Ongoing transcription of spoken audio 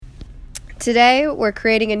Today, we're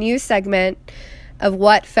creating a new segment of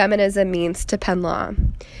what feminism means to Penn Law.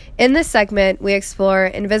 In this segment, we explore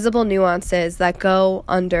invisible nuances that go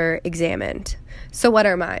under-examined. So what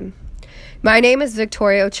are mine? My name is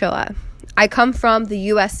Victoria Ochoa. I come from the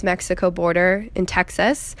U.S.-Mexico border in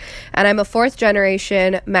Texas, and I'm a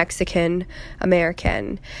fourth-generation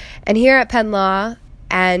Mexican-American. And here at Penn Law,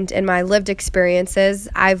 and in my lived experiences,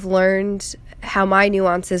 I've learned how my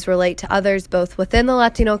nuances relate to others both within the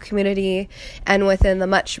Latino community and within the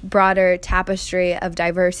much broader tapestry of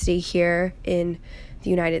diversity here in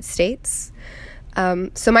the United States.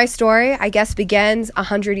 So my story, I guess, begins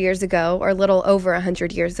 100 years ago, or a little over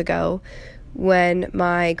 100 years ago, when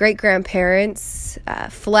my great-grandparents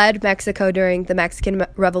fled Mexico during the Mexican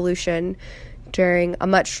Revolution, during a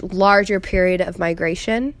much larger period of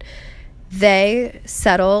migration. They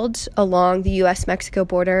settled along the U.S.-Mexico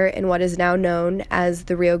border in what is now known as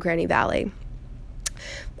the Rio Grande Valley.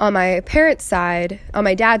 On my dad's side,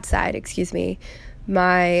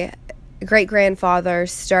 my great-grandfather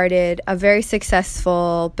started a very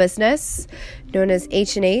successful business known as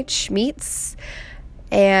H&H Meats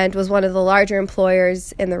and was one of the larger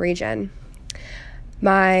employers in the region.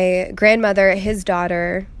 My grandmother, his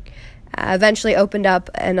daughter, eventually opened up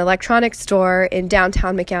an electronics store in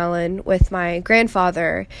downtown McAllen with my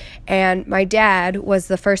grandfather, and my dad was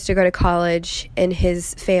the first to go to college in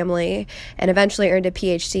his family and eventually earned a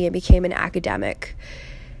PhD and became an academic.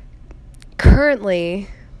 Currently,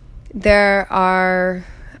 there are,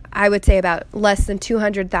 I would say, about less than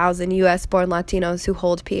 200,000 U.S.-born Latinos who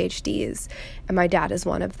hold PhDs, and my dad is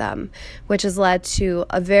one of them, which has led to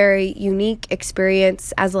a very unique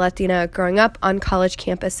experience as a Latina growing up on college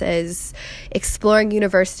campuses, exploring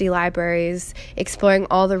university libraries, exploring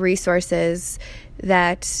all the resources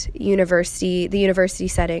that the university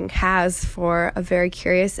setting has for a very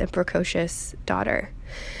curious and precocious daughter.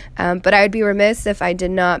 But I would be remiss if I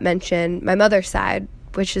did not mention my mother's side,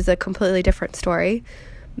 which is a completely different story.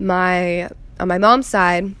 On my mom's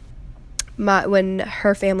side, when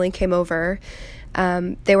her family came over,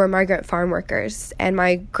 they were migrant farm workers, and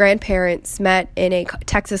my grandparents met in a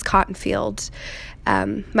Texas cotton field.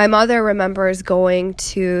 My mother remembers going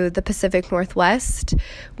to the Pacific Northwest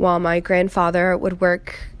while my grandfather would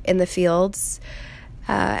work in the fields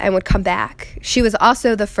and would come back. She was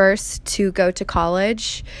also the first to go to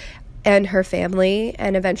college and her family,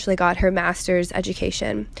 and eventually got her master's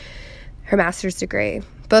degree.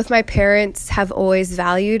 Both my parents have always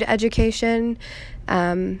valued education,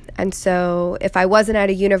 and so if I wasn't at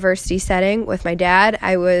a university setting with my dad,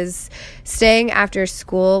 I was staying after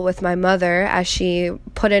school with my mother as she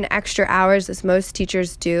put in extra hours, as most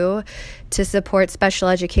teachers do, to support special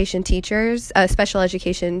education children,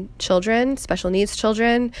 special needs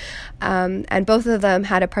children, and both of them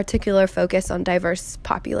had a particular focus on diverse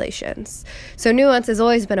populations. So nuance has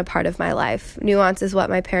always been a part of my life. Nuance is what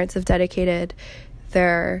my parents have dedicated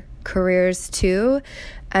their careers to,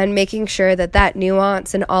 and making sure that that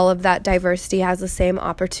nuance and all of that diversity has the same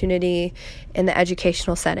opportunity in the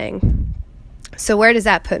educational setting. So where does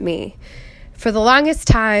that put me? For the longest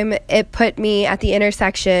time, it put me at the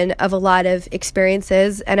intersection of a lot of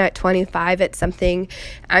experiences, and at 25, it's something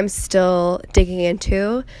I'm still digging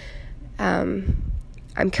into. I'm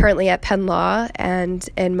currently at Penn Law, and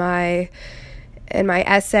in my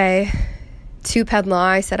essay to Penn Law,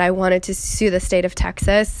 I said I wanted to sue the state of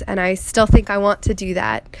Texas, and I still think I want to do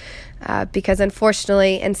that because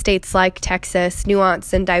unfortunately in states like Texas,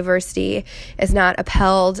 nuance and diversity is not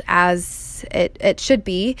upheld as it should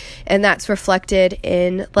be, and that's reflected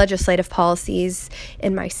in legislative policies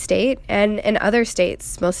in my state and in other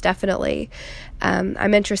states, most definitely.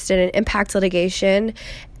 I'm interested in impact litigation,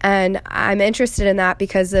 and I'm interested in that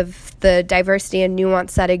because of the diversity and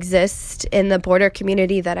nuance that exist in the border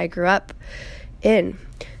community that I grew up in.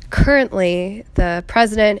 Currently, the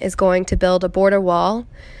president is going to build a border wall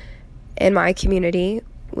in my community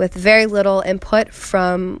with very little input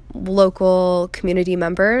from local community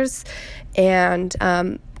members and,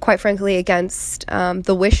 quite frankly, against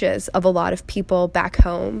the wishes of a lot of people back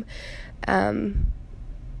home.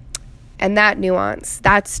 And that nuance,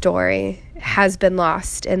 that story, has been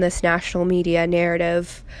lost in this national media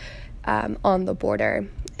narrative on the border.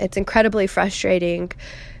 It's incredibly frustrating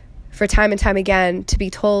for time and time again to be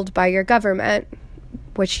told by your government,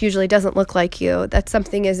 which usually doesn't look like you, that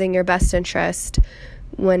something is in your best interest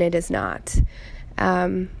when it is not.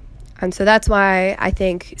 And so that's why I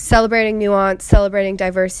think celebrating nuance, celebrating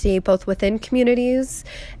diversity, both within communities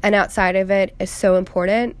and outside of it, is so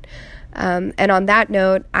important. And on that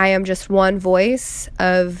note, I am just one voice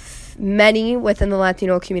of many within the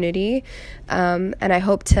Latino community, and I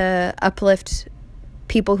hope to uplift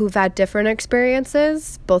people who've had different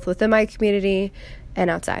experiences, both within my community and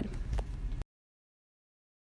outside.